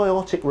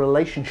symbiotic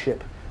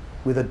relationship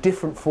with a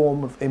different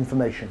form of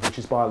information, which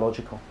is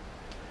biological.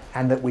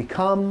 And that we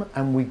come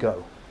and we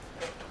go.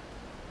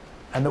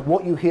 And that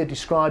what you hear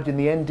described in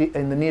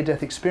the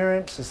near-death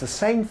experience is the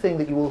same thing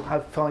that you will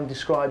find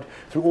described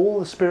through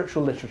all the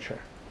spiritual literature,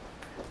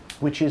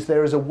 which is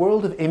there is a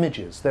world of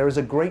images, there is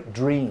a great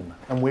dream,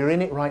 and we're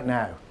in it right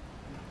now.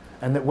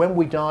 And that when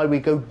we die, we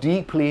go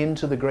deeply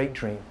into the great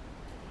dream.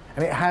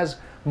 And it has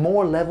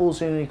more levels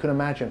than you can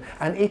imagine.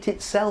 And it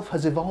itself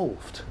has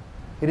evolved.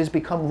 It has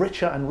become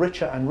richer and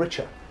richer and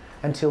richer,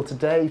 until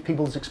today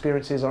people's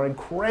experiences are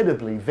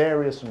incredibly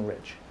various and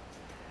rich.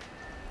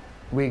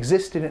 We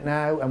exist in it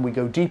now, and we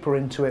go deeper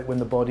into it when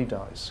the body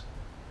dies.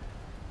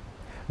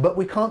 But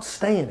we can't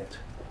stay in it.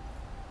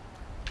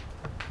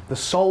 The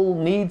soul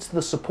needs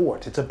the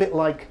support. It's a bit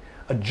like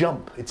a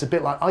jump. It's a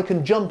bit like I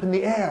can jump in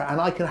the air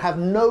and I can have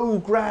no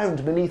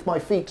ground beneath my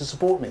feet to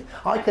support me.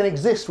 I can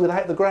exist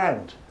without the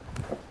ground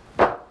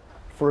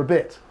for a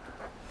bit.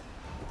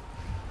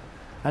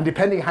 And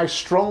depending how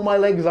strong my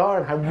legs are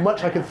and how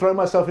much I can throw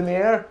myself in the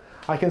air,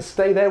 I can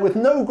stay there with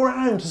no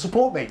ground to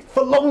support me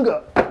for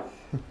longer.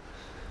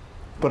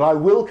 But I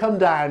will come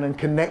down and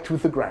connect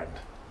with the ground.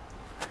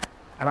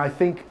 And I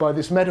think by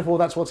this metaphor,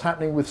 that's what's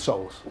happening with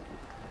souls.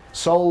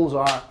 Souls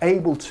are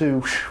able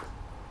to,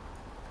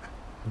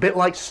 a bit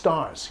like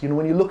stars. You know,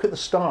 when you look at the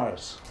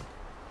stars,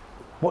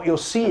 what you're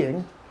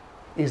seeing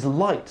is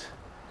light.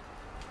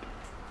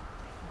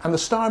 And the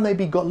star may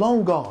be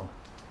long gone,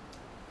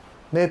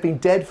 may have been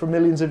dead for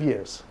millions of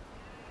years.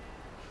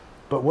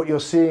 But what you're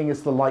seeing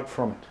is the light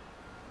from it.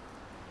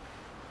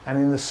 And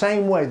in the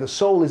same way, the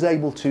soul is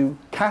able to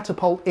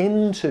catapult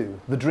into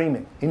the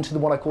dreaming, into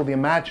what I call the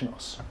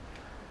imaginos,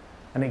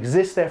 and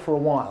exist there for a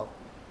while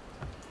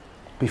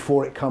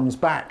before it comes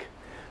back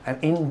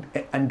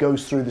and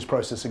goes through this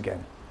process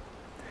again,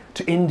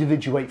 to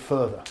individuate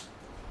further.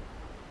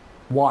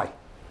 Why?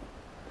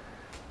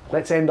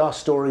 Let's end our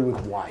story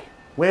with why.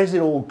 Where's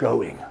it all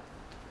going?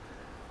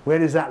 Where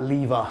does that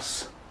leave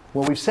us?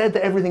 Well, we've said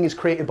that everything is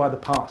created by the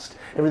past.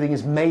 Everything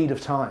is made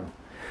of time.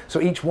 So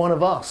each one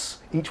of us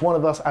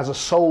as a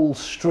soul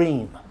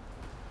stream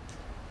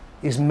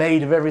is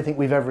made of everything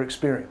we've ever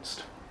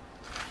experienced.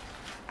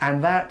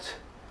 And that,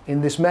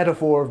 in this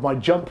metaphor of my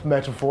jump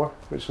metaphor,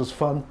 which was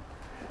fun,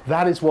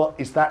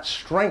 that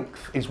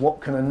strength is what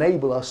can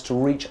enable us to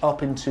reach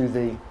up into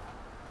the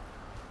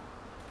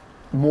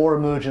more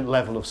emergent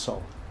level of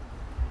soul.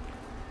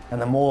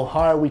 And the more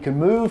higher we can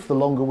move, the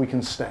longer we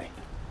can stay.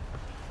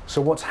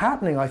 So what's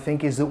happening, I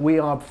think, is that we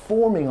are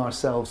forming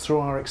ourselves through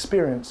our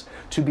experience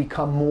to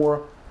become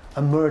more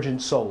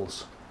emergent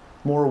souls,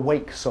 more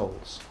awake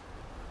souls,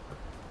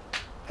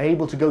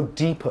 able to go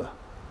deeper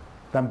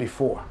than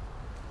before.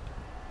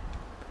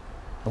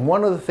 And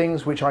one of the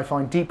things which I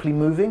find deeply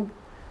moving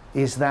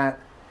is that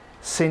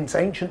since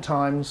ancient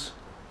times,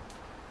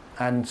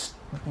 and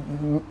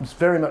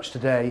very much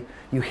today,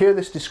 you hear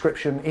this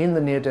description in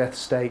the near-death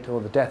state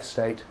or the death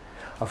state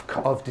of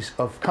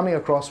coming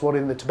across what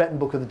in the Tibetan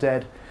Book of the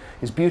Dead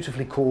is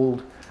beautifully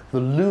called the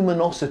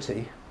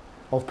luminosity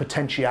of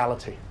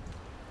potentiality.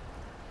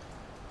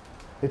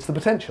 It's the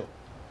potential.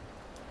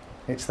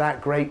 It's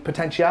that great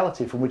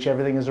potentiality from which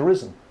everything has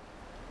arisen.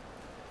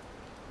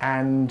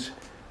 And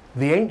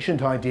the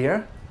ancient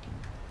idea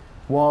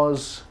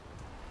was,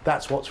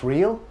 that's what's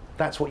real,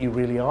 that's what you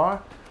really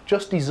are.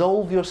 Just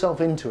dissolve yourself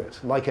into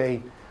it, like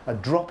a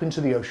drop into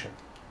the ocean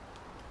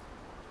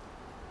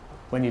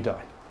when you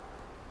die.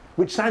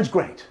 Which sounds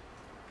great,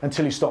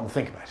 until you stop and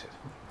think about it.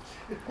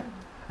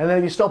 And then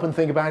if you stop and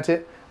think about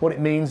it, what it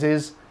means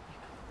is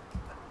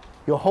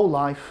your whole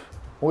life,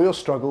 all your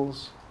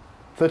struggles,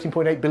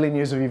 13.8 billion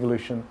years of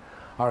evolution,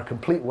 are a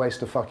complete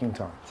waste of fucking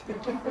time.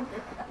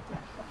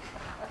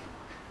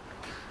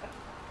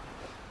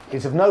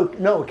 It's of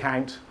no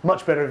account,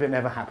 much better if it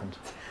never happened.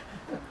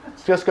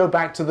 Just go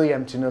back to the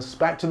emptiness,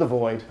 back to the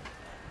void.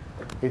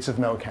 It's of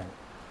no account.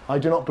 I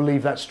do not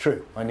believe that's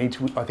true. I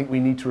think we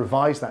need to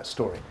revise that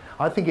story.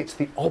 I think it's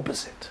the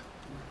opposite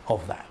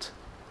of that.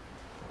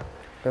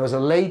 There was a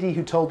lady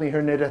who told me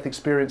her near-death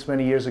experience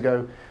many years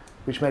ago,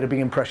 which made a big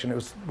impression. It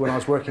was when I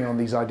was working on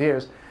these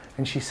ideas.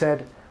 And she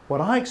said, what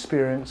I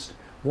experienced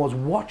was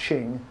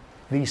watching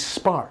these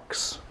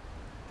sparks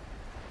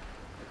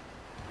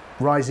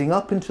rising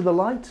up into the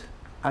light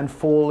and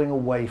falling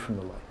away from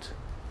the light.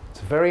 It's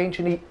It's a very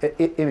ancient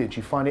image.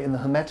 You find it in the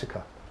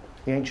Hermetica,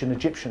 the ancient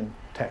Egyptian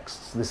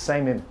texts, this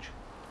same image.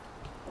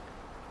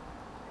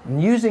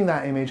 And using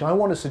that image, I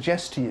want to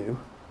suggest to you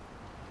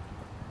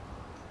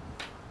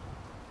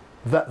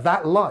that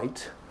that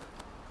light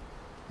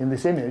in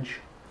this image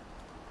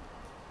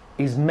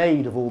is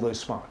made of all those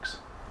sparks.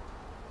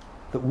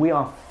 That we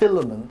are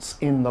filaments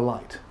in the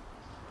light.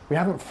 We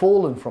haven't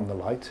fallen from the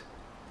light,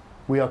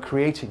 we are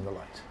creating the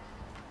light.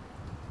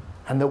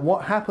 And that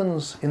what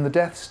happens in the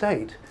death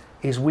state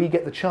is we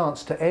get the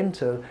chance to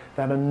enter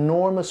that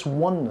enormous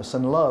oneness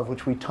and love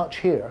which we touch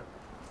here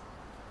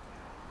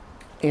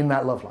in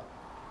that love light.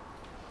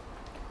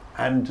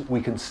 And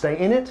we can stay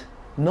in it,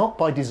 not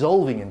by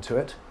dissolving into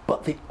it,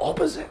 but the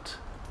opposite,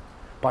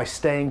 by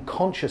staying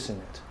conscious in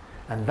it.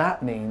 And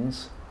that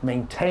means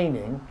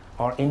maintaining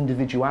our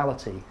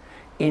individuality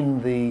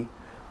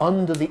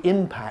under the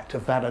impact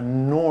of that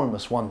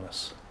enormous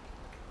oneness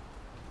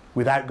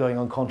without going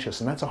unconscious.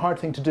 And that's a hard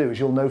thing to do, as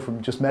you'll know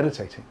from just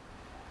meditating.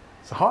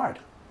 It's hard.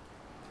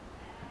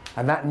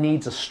 And that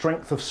needs a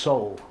strength of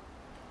soul.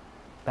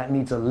 That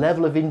needs a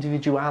level of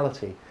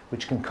individuality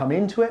which can come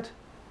into it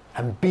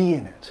and be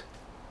in it.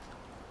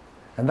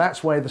 And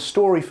that's where the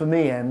story for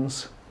me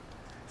ends.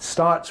 It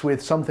starts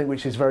with something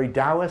which is very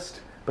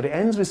Taoist, but it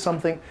ends with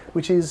something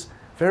which is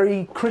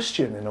very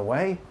Christian in a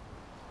way,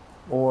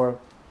 or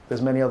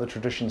there's many other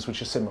traditions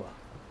which are similar.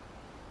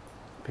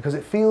 Because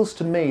it feels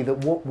to me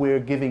that what we're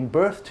giving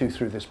birth to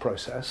through this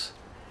process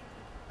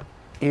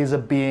is a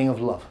being of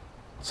love,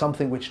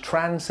 something which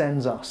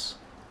transcends us,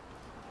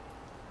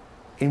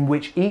 in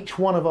which each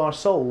one of our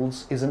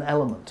souls is an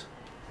element.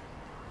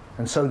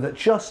 And so that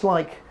just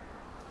like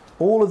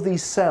all of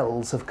these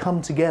cells have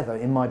come together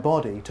in my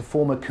body to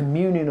form a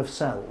communion of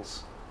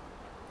cells,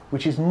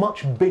 which is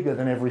much bigger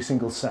than every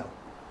single cell.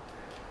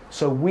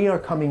 So we are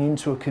coming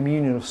into a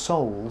communion of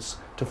souls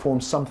to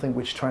form something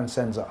which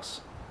transcends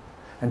us.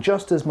 And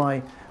just as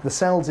the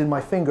cells in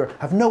my finger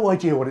have no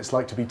idea what it's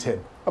like to be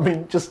Tim. I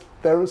mean, just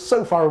they're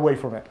so far away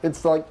from it.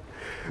 It's like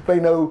they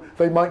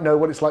might know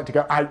what it's like to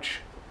go ouch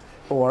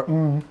or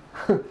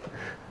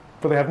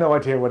but they have no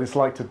idea what it's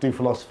like to do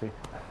philosophy.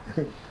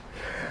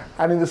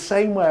 And in the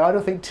same way, I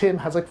don't think Tim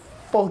has a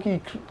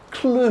foggy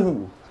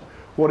clue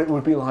what it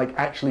would be like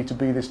actually to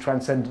be this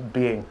transcendent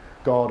being,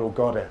 God or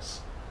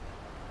goddess.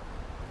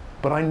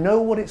 But I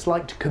know what it's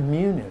like to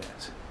commune in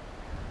it,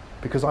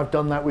 because I've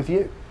done that with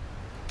you.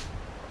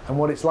 And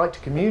what it's like to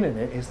commune in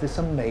it is this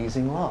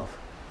amazing love.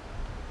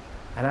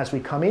 And as we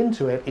come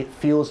into it, it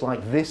feels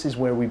like this is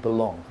where we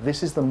belong.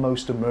 This is the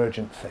most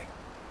emergent thing.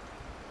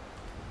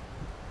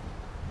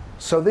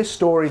 So this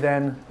story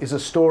then is a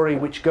story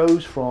which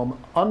goes from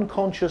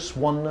unconscious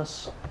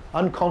oneness,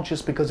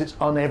 unconscious because it's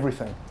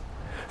everything,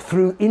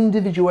 through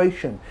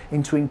individuation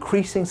into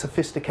increasing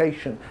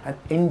sophistication and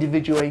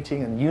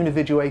individuating and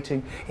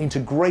unividuating into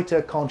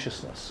greater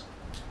consciousness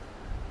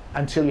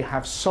until you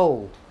have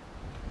soul,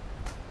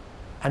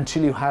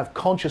 until you have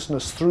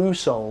consciousness through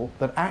soul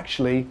that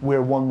actually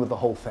we're one with the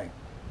whole thing.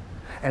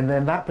 And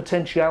then that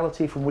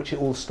potentiality from which it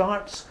all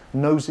starts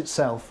knows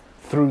itself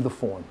through the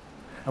form.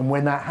 And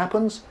when that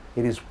happens,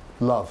 it is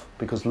love,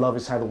 because love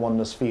is how the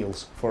oneness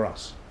feels for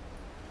us.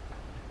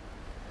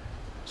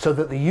 So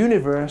that the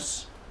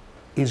universe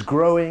is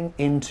growing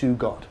into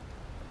God.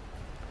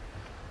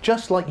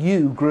 Just like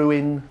you grew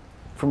in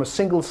from a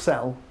single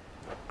cell,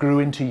 grew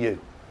into you.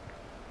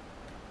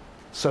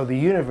 So the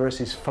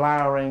universe is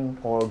flowering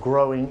or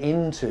growing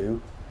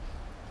into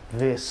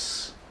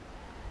this.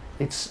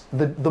 It's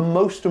the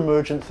most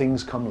emergent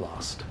things come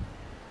last.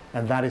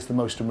 And that is the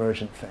most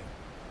emergent thing.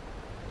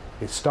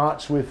 It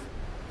starts with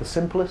the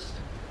simplest,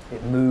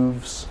 it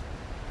moves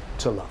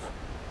to love.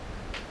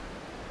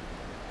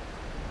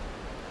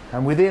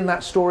 And within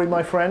that story,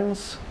 my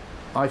friends,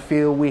 I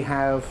feel we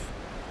have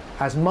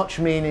as much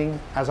meaning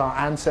as our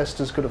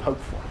ancestors could have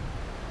hoped for.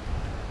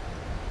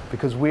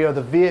 Because we are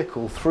the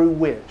vehicle through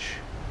which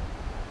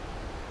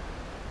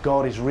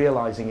God is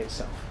realizing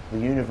itself. The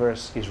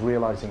universe is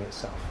realizing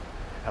itself.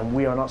 And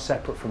we are not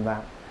separate from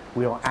that.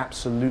 We are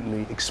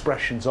absolutely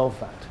expressions of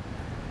that.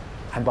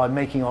 And by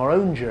making our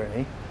own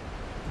journey,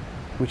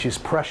 which is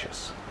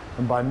precious,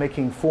 and by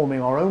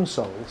forming our own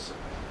souls,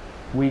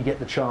 we get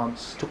the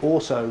chance to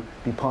also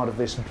be part of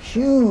this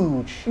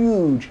huge,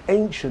 huge,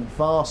 ancient,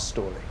 vast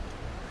story.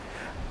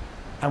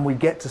 And we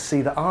get to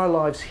see that our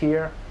lives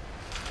here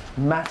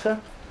matter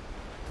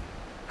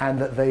and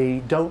that they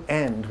don't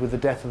end with the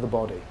death of the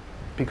body.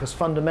 Because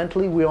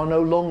fundamentally, we are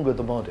no longer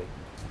the body.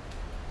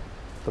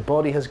 The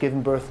body has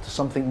given birth to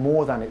something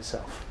more than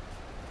itself.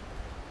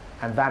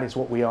 And that is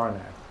what we are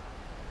now.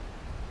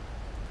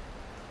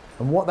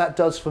 And what that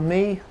does for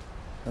me,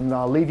 and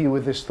I'll leave you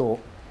with this thought,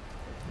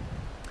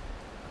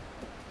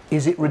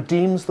 is it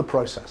redeems the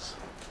process.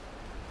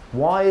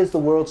 Why is the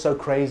world so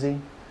crazy?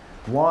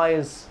 Why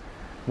is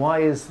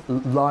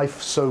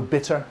life so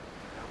bitter?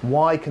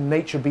 Why can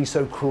nature be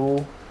so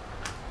cruel?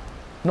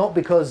 Not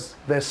because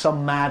there's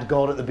some mad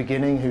God at the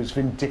beginning who's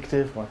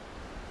vindictive,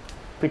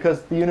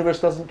 because the universe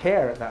doesn't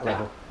care at that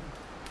level.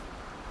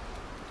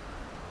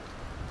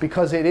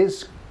 Because it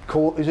is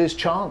it is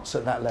chance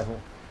at that level.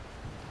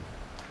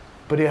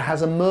 But it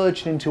has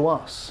emerged into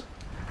us,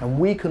 and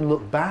we can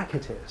look back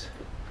at it,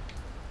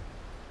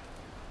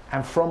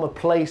 and from a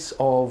place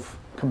of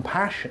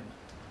compassion,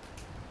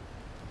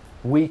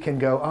 we can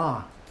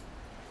go,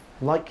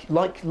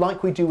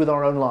 like we do with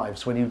our own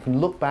lives, when you can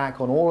look back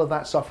on all of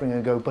that suffering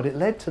and go, but it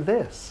led to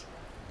this.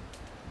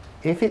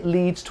 If it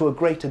leads to a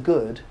greater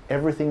good,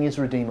 everything is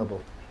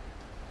redeemable.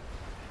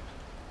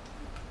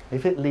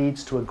 If it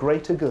leads to a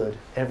greater good,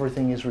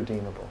 everything is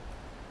redeemable.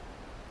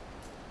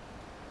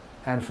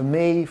 And for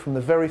me, from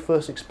the very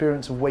first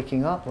experience of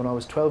waking up when I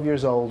was 12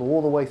 years old,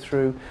 all the way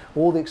through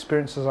all the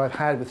experiences I've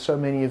had with so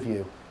many of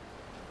you,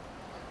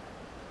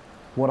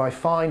 what I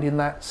find in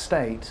that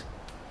state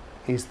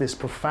is this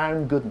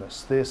profound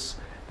goodness, this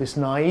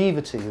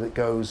naivety that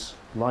goes,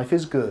 life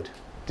is good.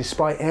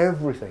 Despite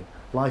everything,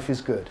 life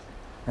is good.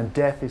 And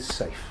death is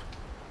safe.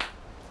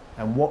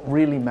 And what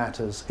really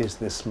matters is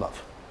this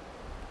love.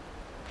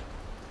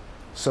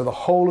 So the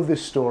whole of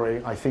this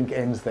story, I think,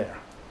 ends there.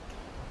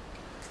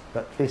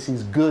 That this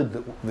is good,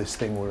 that this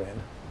thing we're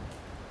in.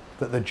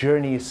 That the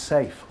journey is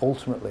safe,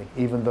 ultimately,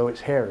 even though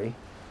it's hairy.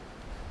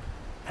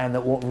 And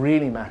that what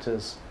really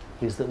matters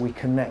is that we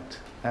connect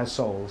as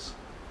souls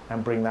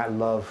and bring that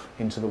love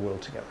into the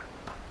world together.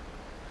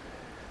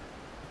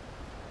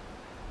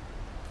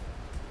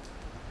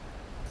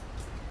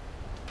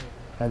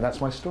 And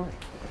that's my story.